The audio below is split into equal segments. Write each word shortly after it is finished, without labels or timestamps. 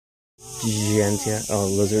Gantija. Oh,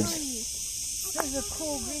 lizards. There's a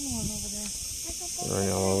cool green one over there.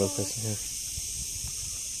 Running all over the place in here.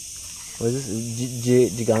 What is this?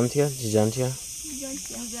 Gigantia? Gigantia?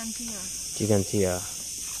 Gigantia.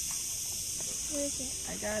 Where is it?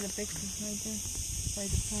 I got a picture right there by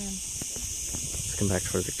the pond. Let's come back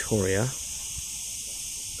toward Victoria.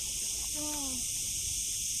 Oh.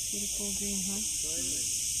 Beautiful green, huh?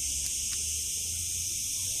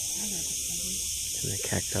 And the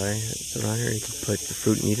cacti that's around here, you can put the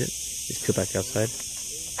fruit and eat it. Just peel back the outside.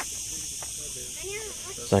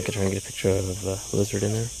 So I could try and get a picture of a lizard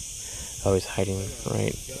in there. Oh, he's hiding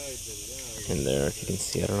right in there, if you can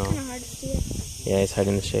see. I don't know. It's kind of hard to see it. Yeah, he's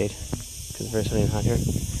hiding in the shade because it's very sunny and hot here.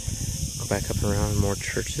 Go back up and around, more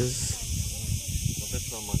churches.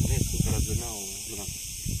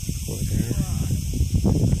 Over there.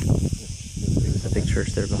 There's a big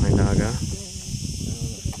church there behind Aga.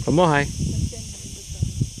 Pamohay!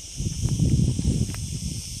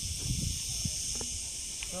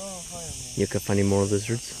 You can find more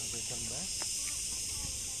lizards.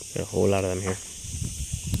 There are a whole lot of them here.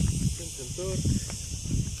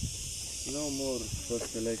 No more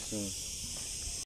first elections.